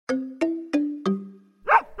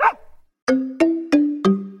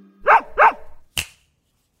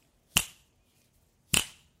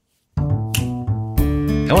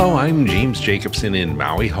I'm James Jacobson in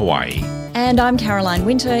Maui, Hawaii. And I'm Caroline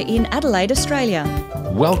Winter in Adelaide, Australia.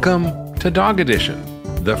 Welcome to Dog Edition,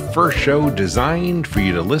 the first show designed for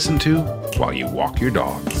you to listen to while you walk your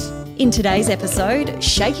dogs. In today's episode,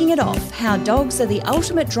 shaking it off, how dogs are the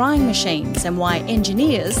ultimate drying machines and why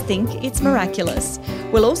engineers think it's miraculous.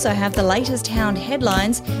 We'll also have the latest hound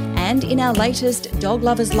headlines and in our latest Dog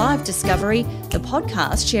Lovers Live discovery, the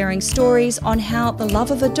podcast sharing stories on how the love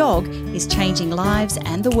of a dog is changing lives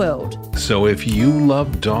and the world. So if you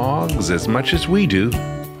love dogs as much as we do,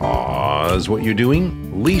 pause what you're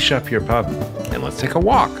doing, leash up your pup, and let's take a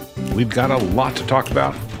walk. We've got a lot to talk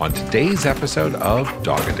about on today's episode of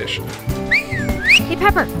Dog Edition. Hey,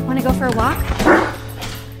 Pepper, want to go for a walk?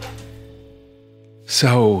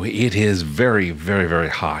 So it is very, very, very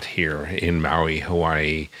hot here in Maui,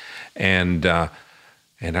 Hawaii, and our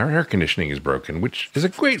air conditioning is broken, which is a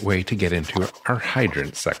great way to get into our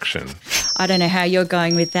hydrant section. I don't know how you're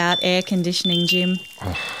going with that air conditioning, Jim.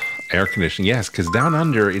 Air conditioning, yes, because down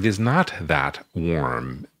under it is not that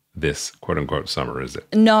warm this quote-unquote summer, is it?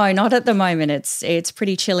 No, not at the moment. It's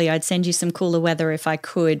pretty chilly. I'd send you some cooler weather if I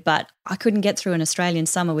could, but I couldn't get through an Australian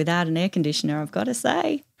summer without an air conditioner, I've got to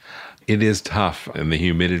say. It is tough, and the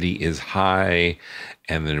humidity is high,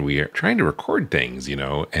 and then we are trying to record things,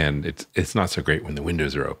 and it's not so great when the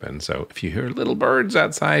windows are open. So if you hear little birds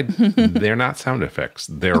outside, they're not sound effects.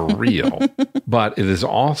 They're real. But it has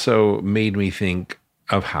also made me think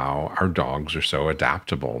of how our dogs are so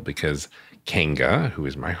adaptable, because Kanga, who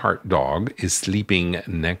is my heart dog, is sleeping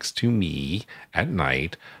next to me at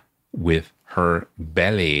night with her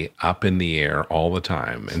belly up in the air all the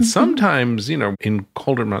time. And sometimes, in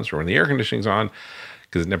colder months or when the air conditioning's on,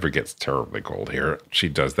 because it never gets terribly cold here, she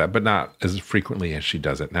does that, but not as frequently as she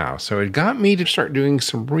does it now. So it got me to start doing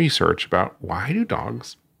some research about why do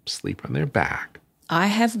dogs sleep on their back? I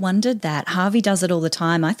have wondered that. Harvey does it all the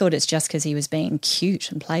time. I thought it's just because he was being cute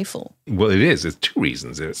and playful. Well, it is. It's two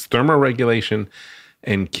reasons. It's thermoregulation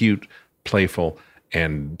and cute, playful,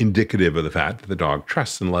 and indicative of the fact that the dog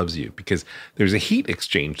trusts and loves you, because there's a heat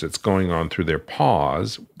exchange that's going on through their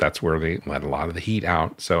paws. That's where they let a lot of the heat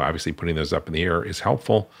out. So obviously putting those up in the air is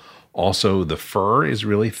helpful. Also, the fur is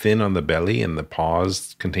really thin on the belly and the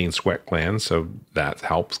paws contain sweat glands, so that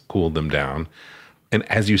helps cool them down. And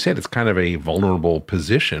as you said, it's kind of a vulnerable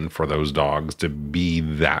position for those dogs to be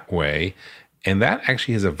that way. And that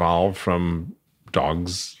actually has evolved from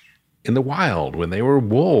dogs in the wild when they were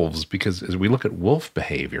wolves, because as we look at wolf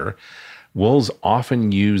behavior, wolves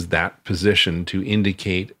often use that position to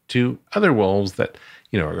indicate to other wolves that,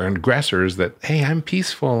 are aggressors that, hey, I'm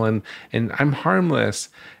peaceful and I'm harmless.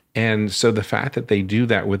 And so the fact that they do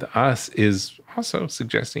that with us is also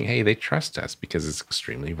suggesting, hey, they trust us because it's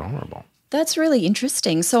extremely vulnerable. That's really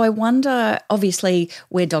interesting. So I wonder, obviously,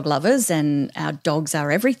 we're dog lovers and our dogs are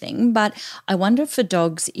everything, but I wonder for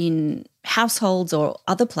dogs in households or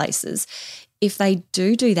other places, if they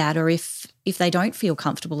do that, or if they don't feel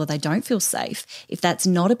comfortable or they don't feel safe, if that's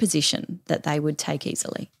not a position that they would take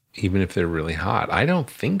easily. Even if they're really hot. I don't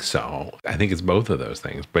think so. I think it's both of those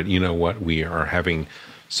things. But you know what? We are having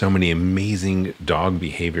so many amazing dog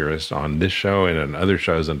behaviorists on this show and on other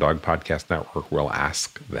shows on Dog Podcast Network. We'll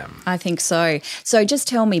ask them. I think so. So just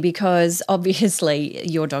tell me, because obviously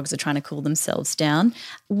your dogs are trying to cool themselves down.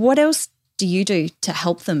 What else do you do to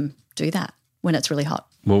help them do that when it's really hot?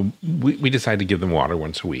 Well, we decide to give them water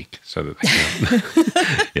once a week so that they can.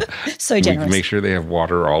 Yeah. So generous. We make sure they have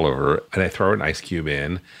water all over. And I throw an ice cube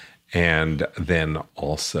in. And then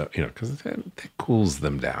also, because that cools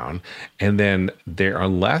them down. And then they are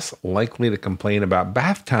less likely to complain about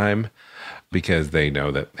bath time because they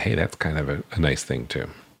know that, hey, that's kind of a nice thing too.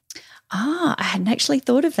 I hadn't actually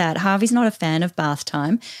thought of that. Harvey's not a fan of bath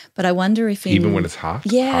time, but I wonder if even when it's hot?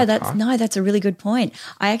 Yeah, hot? That's a really good point.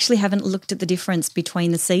 I actually haven't looked at the difference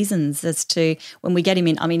between the seasons as to when we get him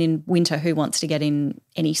in. I mean, in winter, who wants to get in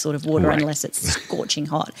any sort of water unless it's scorching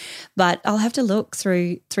hot? But I'll have to look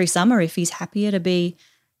through summer if he's happier to be,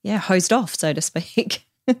 hosed off, so to speak.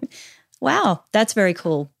 Wow, that's very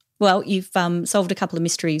cool. Well, you've solved a couple of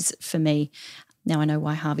mysteries for me. Now I know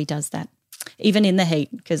why Harvey does that. Even in the heat,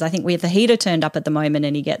 because I think we have the heater turned up at the moment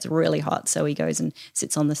and he gets really hot, so he goes and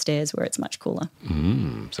sits on the stairs where it's much cooler.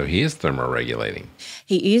 So he is thermoregulating.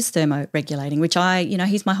 He is thermoregulating, which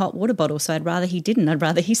he's my hot water bottle, so I'd rather he didn't. I'd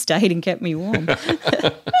rather he stayed and kept me warm.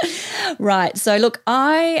 Right, so look,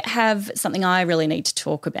 I have something I really need to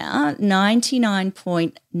talk about.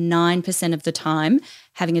 99.9% of the time,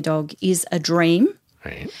 having a dog is a dream.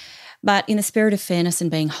 Right. But in the spirit of fairness and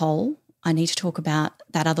being whole, I need to talk about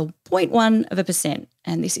that other 0.1%.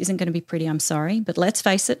 And this isn't going to be pretty, I'm sorry, but let's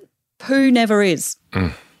face it, poo never is.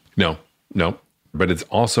 No. But it's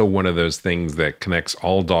also one of those things that connects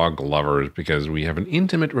all dog lovers because we have an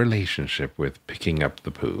intimate relationship with picking up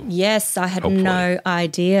the poo. Yes, I had no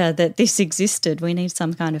idea that this existed. We need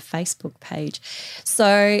some kind of Facebook page.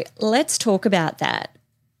 So let's talk about that.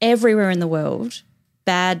 Everywhere in the world,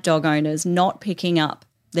 bad dog owners not picking up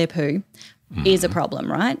their poo is a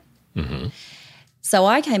problem, right? Mm-hmm. So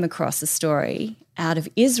I came across a story out of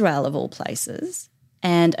Israel, of all places,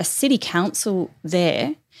 and a city council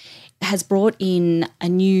there has brought in a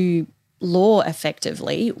new law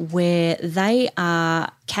effectively where they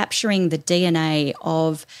are capturing the DNA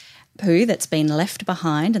of poo that's been left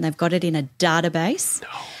behind, and they've got it in a database. No.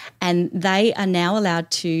 And they are now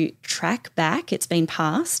allowed to track back, it's been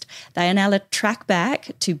passed, they are now allowed to track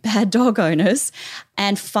back to bad dog owners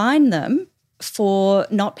and fine them for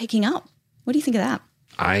not picking up. What do you think of that?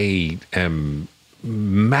 I am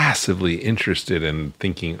massively interested in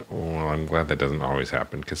thinking, well, I'm glad that doesn't always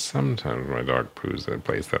happen because sometimes my dog poos at a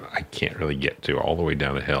place that I can't really get to all the way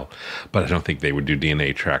down a hill. But I don't think they would do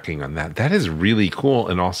DNA tracking on that. That is really cool.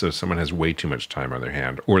 And also someone has way too much time on their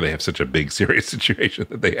hand or they have such a big, serious situation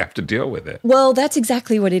that they have to deal with it. Well, that's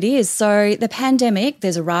exactly what it is. So the pandemic,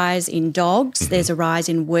 there's a rise in dogs, there's a rise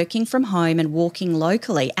in working from home and walking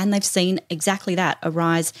locally. And they've seen exactly that, a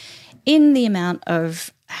rise in the amount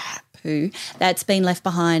of poo that's been left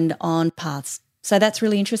behind on paths. So that's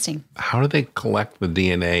really interesting. How do they collect the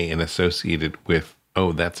DNA and associate it with,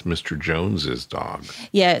 oh, that's Mr. Jones's dog?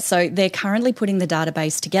 Yeah, so they're currently putting the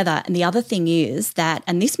database together. And the other thing is that,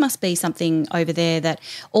 and this must be something over there, that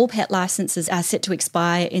all pet licenses are set to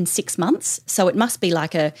expire in 6 months. So it must be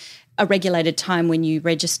like a regulated time when you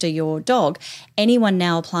register your dog. Anyone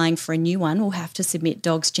now applying for a new one will have to submit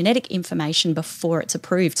dog's genetic information before it's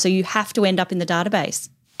approved. So you have to end up in the database.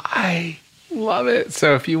 I love it.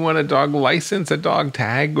 So if you want a dog license, a dog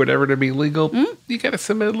tag, whatever to be legal, you got to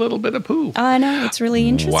submit a little bit of poo. I know. It's really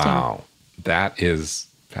interesting. Wow. That is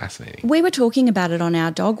fascinating. We were talking about it on our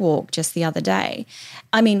dog walk just the other day.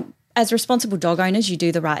 I mean, as responsible dog owners, you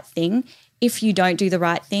do the right thing. If you don't do the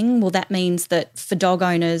right thing, well, that means that for dog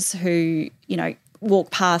owners who, walk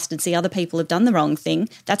past and see other people have done the wrong thing,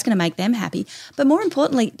 that's going to make them happy. But more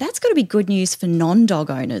importantly, that's got to be good news for non-dog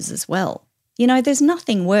owners as well. There's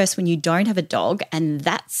nothing worse when you don't have a dog and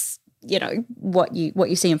that's, what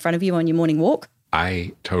you see in front of you on your morning walk.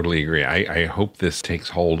 I totally agree. I hope this takes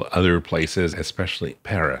hold other places, especially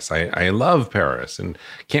Paris. I love Paris and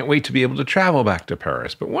can't wait to be able to travel back to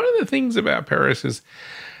Paris. But one of the things about Paris is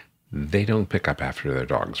they don't pick up after their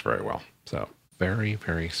dogs very well. So very,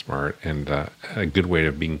 very smart and a good way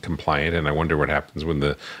of being compliant. And I wonder what happens when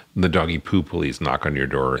the doggy poo police knock on your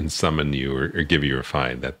door and summon you or give you a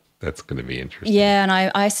fine. That's going to be interesting. Yeah, and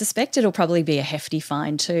I suspect it'll probably be a hefty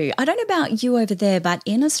fine too. I don't know about you over there, but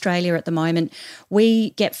in Australia at the moment,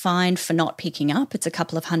 we get fined for not picking up. It's a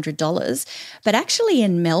couple of $100s. But actually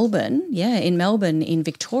in Melbourne, in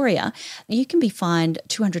Victoria, you can be fined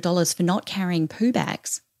 $200 for not carrying poo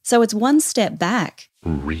bags. So it's one step back.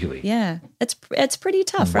 Really? Yeah, it's pretty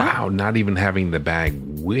tough, right? Wow, not even having the bag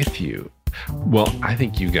with you. Well, I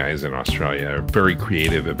think you guys in Australia are very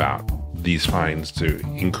creative about these fines to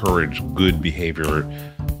encourage good behavior,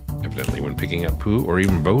 evidently when picking up poo or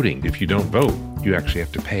even voting. If you don't vote, you actually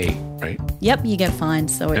have to pay, right? Yep, you get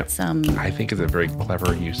fined. So it's I think it's a very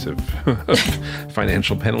clever use of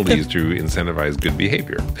financial penalties to incentivize good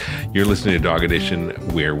behavior. You're listening to Dog Edition,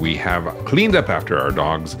 where we have cleaned up after our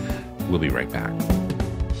dogs. We'll be right back.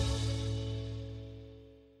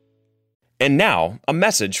 And now, a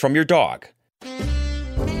message from your dog.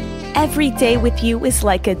 Every day with you is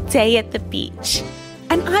like a day at the beach.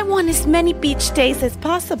 And I want as many beach days as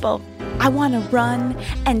possible. I want to run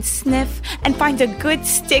and sniff and find a good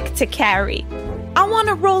stick to carry. I want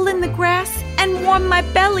to roll in the grass and warm my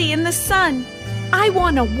belly in the sun. I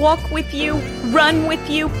want to walk with you, run with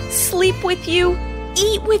you, sleep with you,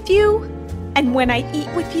 eat with you. And when I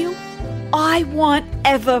eat with you, I want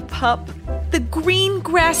Everpup. The green,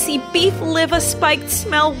 grassy beef liver spiked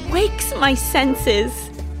smell wakes my senses.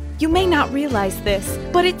 You may not realize this,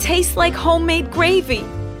 but it tastes like homemade gravy,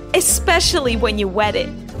 especially when you wet it.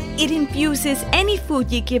 It infuses any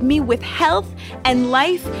food you give me with health and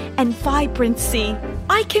life and vibrancy.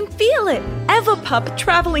 I can feel it. Everpup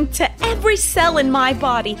traveling to every cell in my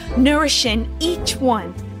body, nourishing each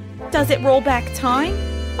one. Does it roll back time?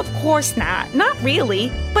 Of course not. Not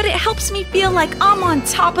really. But it helps me feel like I'm on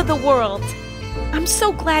top of the world. I'm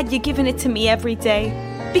so glad you're giving it to me every day.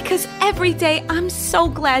 Because every day I'm so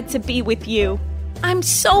glad to be with you. I'm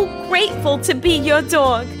so grateful to be your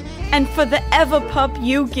dog and for the Everpup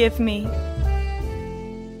you give me.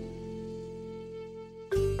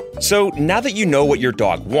 So now that you know what your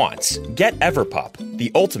dog wants, get Everpup, the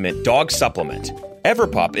ultimate dog supplement.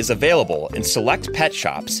 Everpup is available in select pet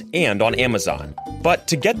shops and on Amazon. But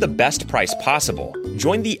to get the best price possible,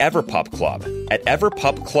 join the Everpup Club at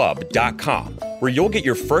everpupclub.com, where you'll get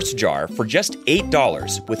your first jar for just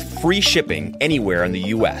 $8 with free shipping anywhere in the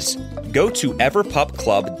U.S. Go to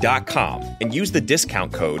everpupclub.com and use the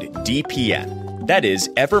discount code DPN. That is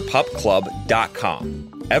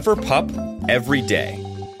everpupclub.com. Everpup, every day.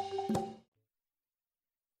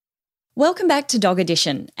 Welcome back to Dog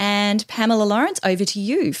Edition. And Pamela Lawrence, over to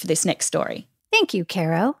you for this next story. Thank you,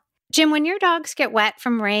 Caro. Jim, when your dogs get wet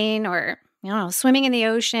from rain or, swimming in the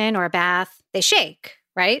ocean or a bath, they shake,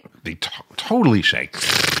 right? They totally shake.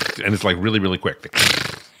 And it's like really, really quick.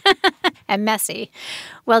 And messy.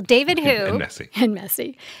 Well, David Hu. And messy. And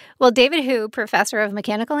messy. Well, David Hu, professor of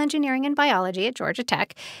mechanical engineering and biology at Georgia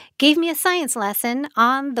Tech, gave me a science lesson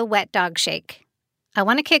on the wet dog shake. I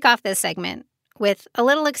want to kick off this segment with a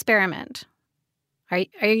little experiment. Are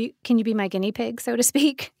you? Can you be my guinea pig, so to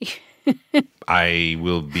speak? I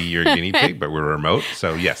will be your guinea pig, but we're remote,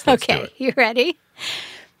 so yes, let's do it. Okay, you ready?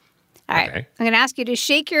 All right. Okay. I'm going to ask you to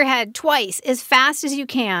shake your head twice as fast as you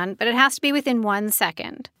can, but it has to be within 1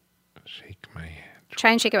 second. Shake my head.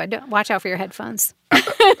 Try and shake it. Watch out for your headphones.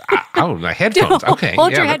 My headphones. Okay.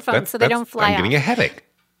 Hold your headphones so they don't fly I'm getting a headache.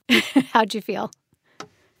 How'd you feel?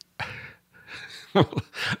 A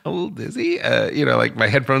little dizzy. Like my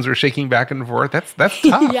headphones are shaking back and forth. That's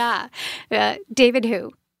tough. Yeah. David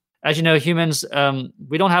Hu. As you know, humans,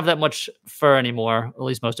 we don't have that much fur anymore, at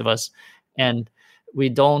least most of us. And we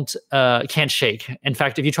can't shake. In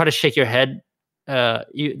fact, if you try to shake your head,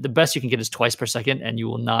 the best you can get is twice per second, and you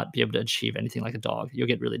will not be able to achieve anything like a dog. You'll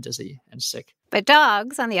get really dizzy and sick. But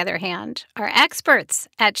dogs, on the other hand, are experts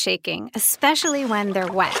at shaking, especially when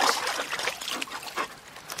they're wet.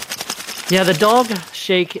 Yeah, the dog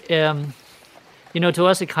shake, to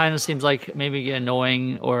us, it kind of seems like maybe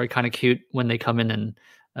annoying or kind of cute when they come in and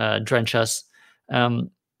drench us.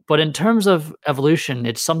 But in terms of evolution,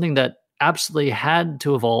 it's something that absolutely had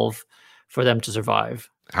to evolve for them to survive.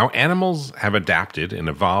 How animals have adapted and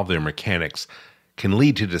evolved their mechanics can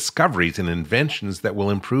lead to discoveries and inventions that will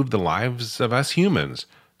improve the lives of us humans.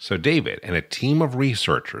 So David and a team of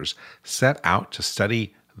researchers set out to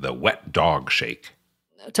study the wet dog shake.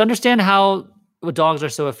 To understand how dogs are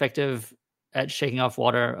so effective at shaking off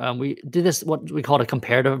water, we did this, what we called a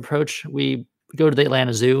comparative approach. We go to the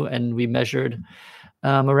Atlanta Zoo and we measured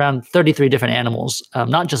around 33 different animals,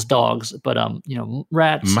 not just dogs, but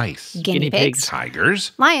rats, mice, guinea pigs,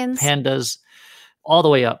 tigers, lions, pandas, all the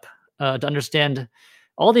way up to understand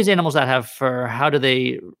all these animals that have fur. How do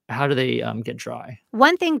they get dry?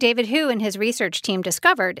 One thing David Hu and his research team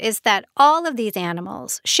discovered is that all of these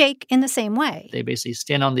animals shake in the same way. They basically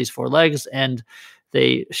stand on these four legs and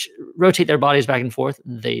they rotate their bodies back and forth.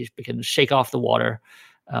 They can shake off the water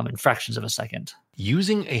in fractions of a second.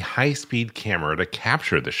 Using a high-speed camera to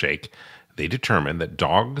capture the shake, they determined that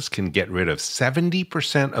dogs can get rid of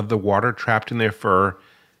 70% of the water trapped in their fur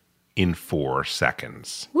in 4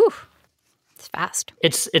 seconds. Woo. It's fast.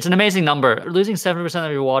 It's an amazing number. Losing 70%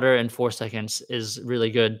 of your water in 4 seconds is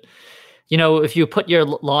really good. If you put your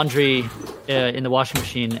laundry in the washing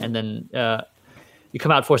machine and then you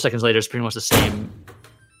come out 4 seconds later, it's pretty much the same.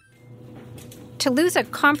 To lose a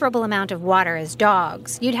comparable amount of water as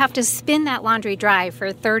dogs, you'd have to spin that laundry dry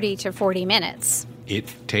for 30 to 40 minutes.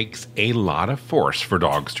 It takes a lot of force for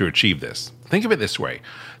dogs to achieve this. Think of it this way.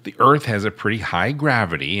 The Earth has a pretty high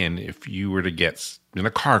gravity, and if you were to get in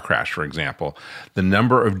a car crash, for example, the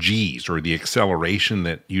number of G's, or the acceleration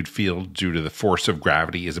that you'd feel due to the force of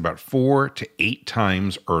gravity, is about 4 to 8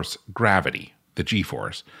 times Earth's gravity, the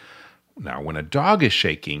G-force. Now, when a dog is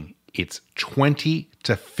shaking, it's 20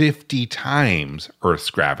 to 50 times Earth's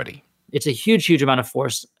gravity. It's a huge, huge amount of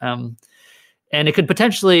force. And it could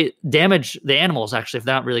potentially damage the animals, actually, if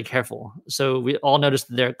they're not really careful. So we all noticed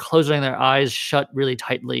that they're closing their eyes shut really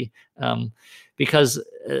tightly because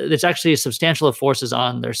there's actually substantial forces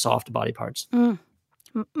on their soft body parts.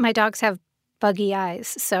 My dogs have buggy eyes,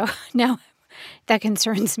 so now that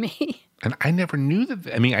concerns me. And I never knew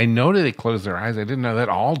that. I know that they close their eyes. I didn't know that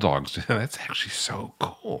all dogs do. That's actually so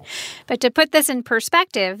cool. But to put this in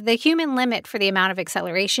perspective, the human limit for the amount of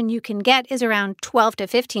acceleration you can get is around 12 to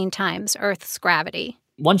 15 times Earth's gravity.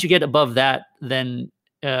 Once you get above that, then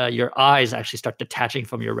your eyes actually start detaching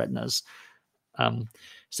from your retinas.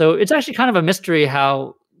 So it's actually kind of a mystery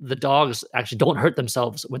how the dogs actually don't hurt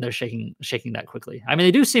themselves when they're shaking that quickly.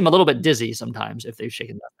 They do seem a little bit dizzy sometimes if they've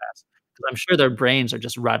shaken that fast. I'm sure their brains are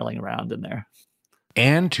just rattling around in there.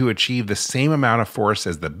 And to achieve the same amount of force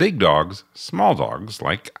as the big dogs, small dogs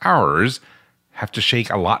like ours have to shake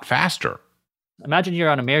a lot faster. Imagine you're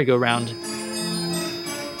on a merry-go-round.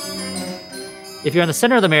 If you're in the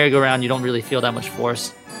center of the merry-go-round, you don't really feel that much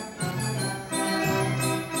force.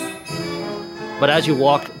 But as you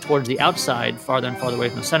walk towards the outside, farther and farther away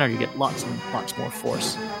from the center, you get lots and lots more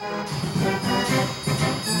force.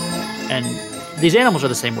 And these animals are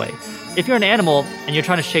the same way. If you're an animal and you're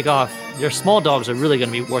trying to shake off, your small dogs are really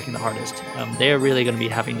going to be working the hardest. They're really going to be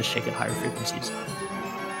having to shake at higher frequencies.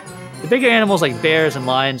 The bigger animals like bears and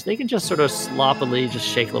lions, they can just sort of sloppily just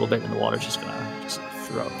shake a little bit and the water's just going to just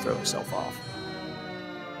throw itself off.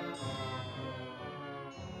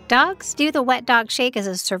 Dogs do the wet dog shake as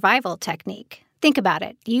a survival technique. Think about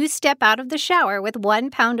it. You step out of the shower with 1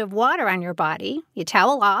 pound of water on your body, you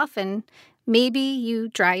towel off, and maybe you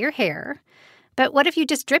dry your hair. But what if you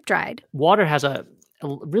just drip dried? Water has a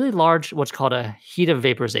really large, what's called a heat of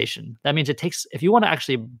vaporization. That means if you want to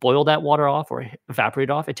actually boil that water off or evaporate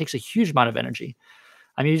off, it takes a huge amount of energy.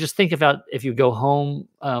 I mean, you just think about if you go home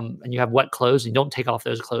and you have wet clothes and you don't take off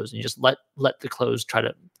those clothes and you just let the clothes try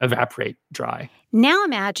to evaporate dry. Now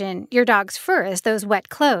imagine your dog's fur as those wet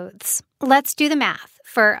clothes. Let's do the math.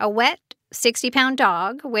 For a wet 60-pound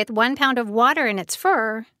dog with 1 pound of water in its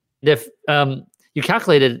fur. If you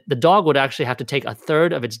calculated, the dog would actually have to take a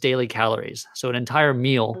third of its daily calories. So an entire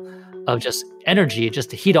meal of just energy just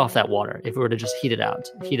to heat off that water if we were to just heat it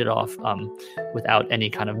off without any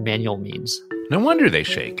kind of manual means. No wonder they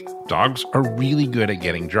shake. Dogs are really good at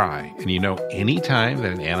getting dry. And anytime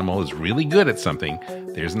that an animal is really good at something,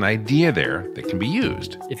 there's an idea there that can be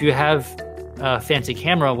used. If you have a fancy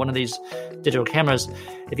camera, one of these digital cameras,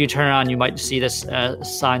 if you turn it on, you might see this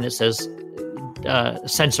sign that says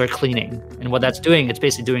sensor cleaning. And what that's doing, it's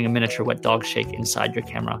basically doing a miniature wet dog shake inside your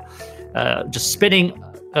camera. Just spinning,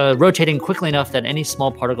 rotating quickly enough that any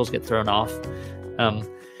small particles get thrown off.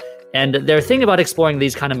 And they're thinking about exploring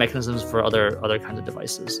these kind of mechanisms for other kinds of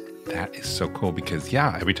devices. That is so cool because,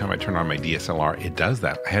 every time I turn on my DSLR, it does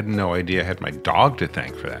that. I had no idea I had my dog to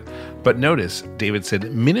thank for that. But notice, David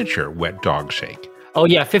said miniature wet dog shake. Oh,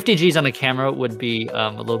 yeah, 50 Gs on the camera would be a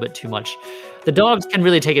little bit too much. The dogs can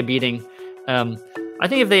really take a beating. I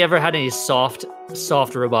think if they ever had any soft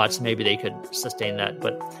robots, maybe they could sustain that.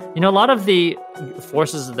 But, a lot of the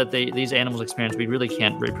forces that these animals experience, we really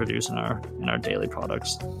can't reproduce in our daily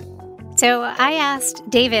products. So I asked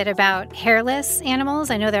David about hairless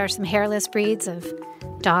animals. I know there are some hairless breeds of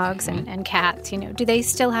dogs and cats. Do they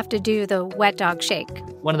still have to do the wet dog shake?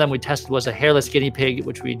 One of them we tested was a hairless guinea pig,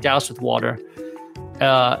 which we doused with water.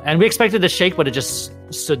 And we expected to shake, but it just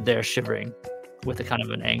stood there shivering with a kind of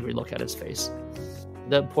an angry look at its face.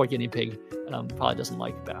 The poor guinea pig probably doesn't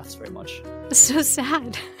like baths very much. So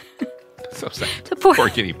sad. So sad. The poor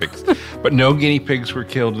guinea pigs. But no guinea pigs were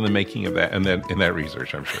killed in the making of that, and then in that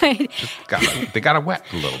research, I'm sure. Right. They got it wet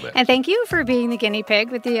a little bit. And thank you for being the guinea pig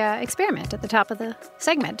with the experiment at the top of the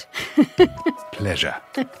segment. Pleasure.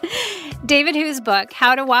 David Hu's book,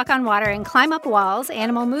 How to Walk on Water and Climb Up Walls,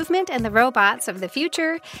 Animal Movement and the Robots of the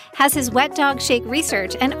Future, has his wet dog shake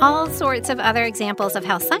research and all sorts of other examples of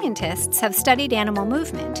how scientists have studied animal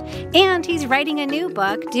movement. And he's writing a new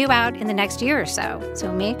book due out in the next year or so.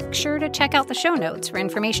 So make sure to check out the show notes for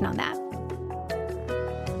information on that.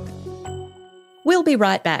 We'll be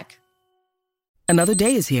right back. Another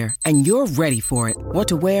day is here, and you're ready for it. What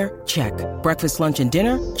to wear? Check. Breakfast, lunch, and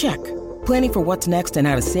dinner? Check. Planning for what's next and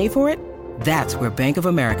how to save for it? That's where Bank of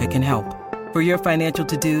America can help. For your financial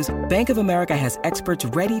to-dos, Bank of America has experts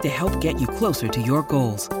ready to help get you closer to your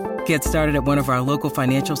goals. Get started at one of our local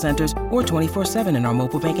financial centers or 24/7 in our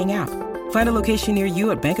mobile banking app. Find a location near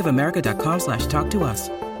you at bankofamerica.com/talktous.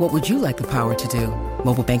 What would you like the power to do?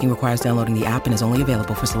 Mobile banking requires downloading the app and is only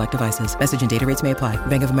available for select devices. Message and data rates may apply.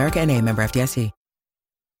 Bank of America N.A., member FDIC.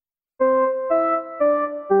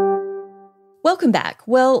 Welcome back.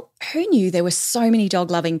 Well, who knew there were so many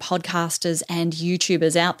dog-loving podcasters and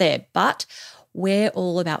YouTubers out there? But we're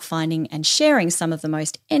all about finding and sharing some of the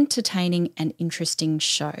most entertaining and interesting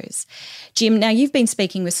shows. Jim, now you've been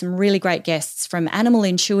speaking with some really great guests, from animal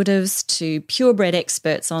intuitives to purebred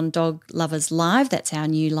experts on Dog Lovers Live. That's our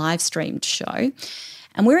new live-streamed show.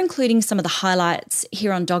 And we're including some of the highlights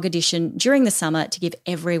here on Dog Edition during the summer to give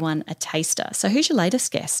everyone a taster. So who's your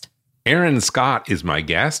latest guest? Erin Scott is my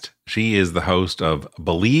guest. She is the host of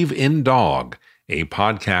Believe in Dog, a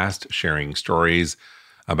podcast sharing stories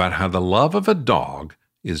about how the love of a dog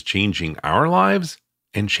is changing our lives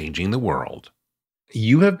and changing the world.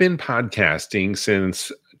 You have been podcasting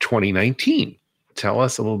since 2019. Tell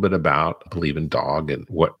us a little bit about Believe in Dog and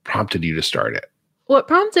what prompted you to start it. What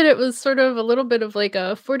prompted it was sort of a little bit of like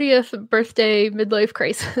a 40th birthday midlife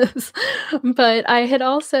crisis. But I had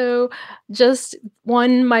also just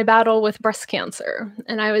won my battle with breast cancer.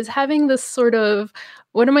 And I was having this sort of,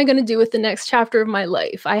 what am I going to do with the next chapter of my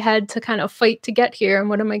life? I had to kind of fight to get here, and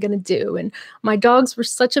what am I going to do? And my dogs were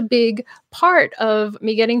such a big part of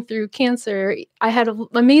me getting through cancer. I had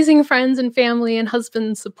amazing friends and family and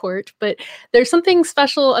husband support, but there's something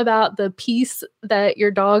special about the peace that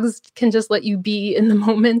your dogs can just let you be in the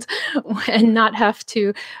moment and not have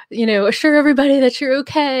to, assure everybody that you're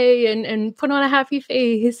okay and put on a happy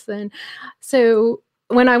face. And so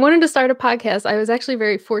when I wanted to start a podcast, I was actually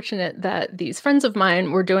very fortunate that these friends of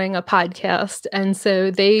mine were doing a podcast. And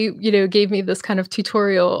so they, gave me this kind of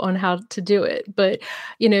tutorial on how to do it. But,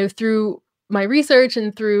 through my research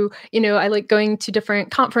and through, I like going to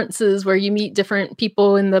different conferences where you meet different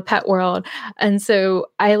people in the pet world. And so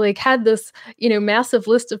I had this, massive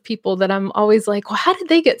list of people that I'm always like, well, how did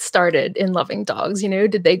they get started in loving dogs?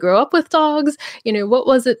 Did they grow up with dogs? What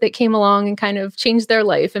was it that came along and kind of changed their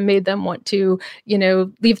life and made them want to,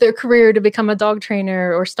 leave their career to become a dog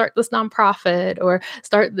trainer or start this nonprofit or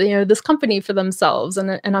start, this company for themselves.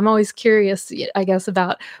 And I'm always curious, I guess,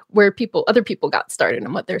 about where other people got started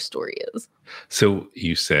and what their story is. So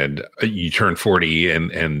you said you turned 40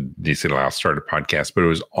 and you said, I'll start a podcast, but it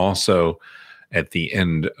was also at the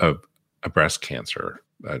end of a breast cancer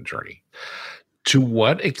journey. To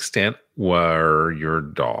what extent were your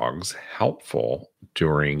dogs helpful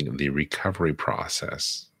during the recovery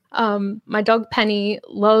process? My dog Penny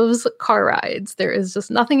loves car rides. There is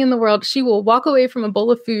just nothing in the world. She will walk away from a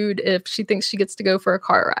bowl of food if she thinks she gets to go for a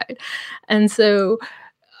car ride. And so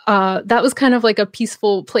that was kind of like a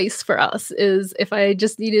peaceful place for us, is if I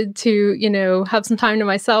just needed to, have some time to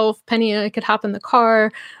myself, Penny and I could hop in the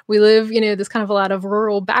car. We live, there's kind of a lot of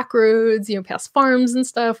rural back roads, past farms and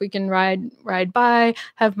stuff. We can ride by,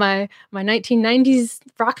 have my 1990s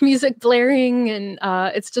rock music blaring. And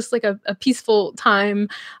it's just like a peaceful time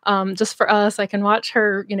just for us. I can watch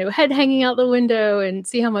her, head hanging out the window and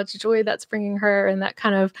see how much joy that's bringing her. And that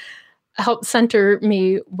kind of helped center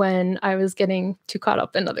me when I was getting too caught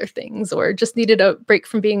up in other things or just needed a break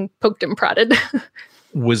from being poked and prodded.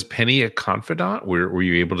 Was Penny a confidant? Were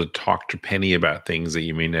you able to talk to Penny about things that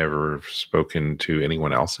you may never have spoken to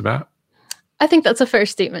anyone else about? I think that's a fair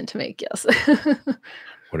statement to make, yes.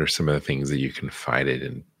 What are some of the things that you confided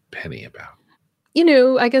in Penny about?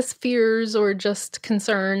 I guess fears or just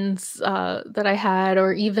concerns that I had,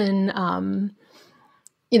 or even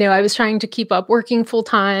I was trying to keep up working full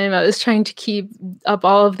time. I was trying to keep up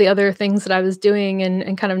all of the other things that I was doing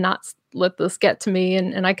and kind of not let this get to me.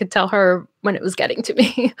 And I could tell her when it was getting to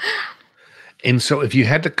me. And so if you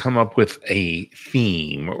had to come up with a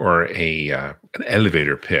theme or an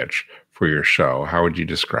elevator pitch for your show, how would you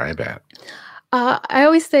describe it? I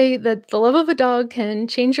always say that the love of a dog can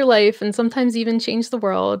change your life and sometimes even change the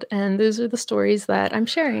world. And those are the stories that I'm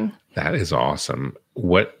sharing. That is awesome.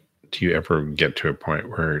 Do you ever get to a point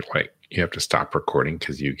where you have to stop recording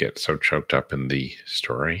because you get so choked up in the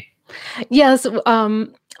story? Yes.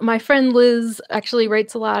 My friend Liz actually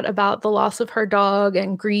writes a lot about the loss of her dog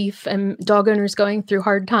and grief and dog owners going through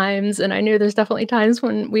hard times. And I know there's definitely times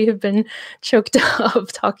when we have been choked up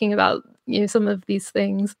talking about, some of these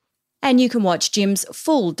things. And you can watch Jim's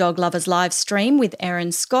full Dog Lovers live stream with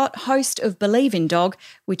Erin Scott, host of Believe in Dog,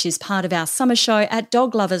 which is part of our summer show at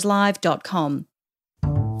dogloverslive.com.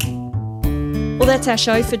 Well, that's our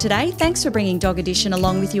show for today. Thanks for bringing Dog Edition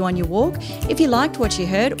along with you on your walk. If you liked what you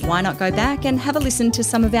heard, why not go back and have a listen to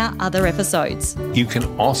some of our other episodes? You can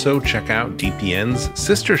also check out DPN's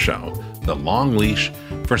sister show, The Long Leash,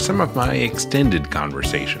 for some of my extended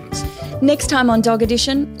conversations. Next time on Dog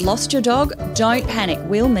Edition, lost your dog? Don't panic.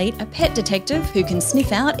 We'll meet a pet detective who can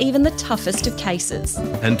sniff out even the toughest of cases.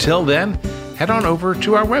 Until then, head on over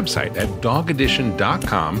to our website at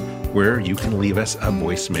dogedition.com, where you can leave us a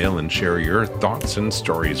voicemail and share your thoughts and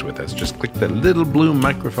stories with us. Just click the little blue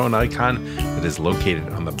microphone icon that is located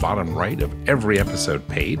on the bottom right of every episode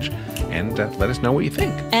page and let us know what you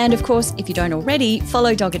think. And of course, if you don't already,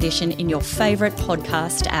 follow Dog Edition in your favourite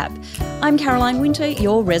podcast app. I'm Caroline Winter,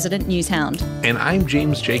 your resident news hound. And I'm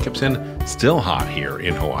James Jacobson, still hot here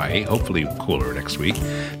in Hawaii, hopefully cooler next week.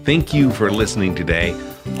 Thank you for listening today.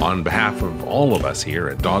 On behalf of all of us here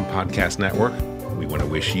at Dog Podcast Network, we want to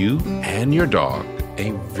wish you and your dog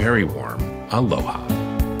a very warm aloha.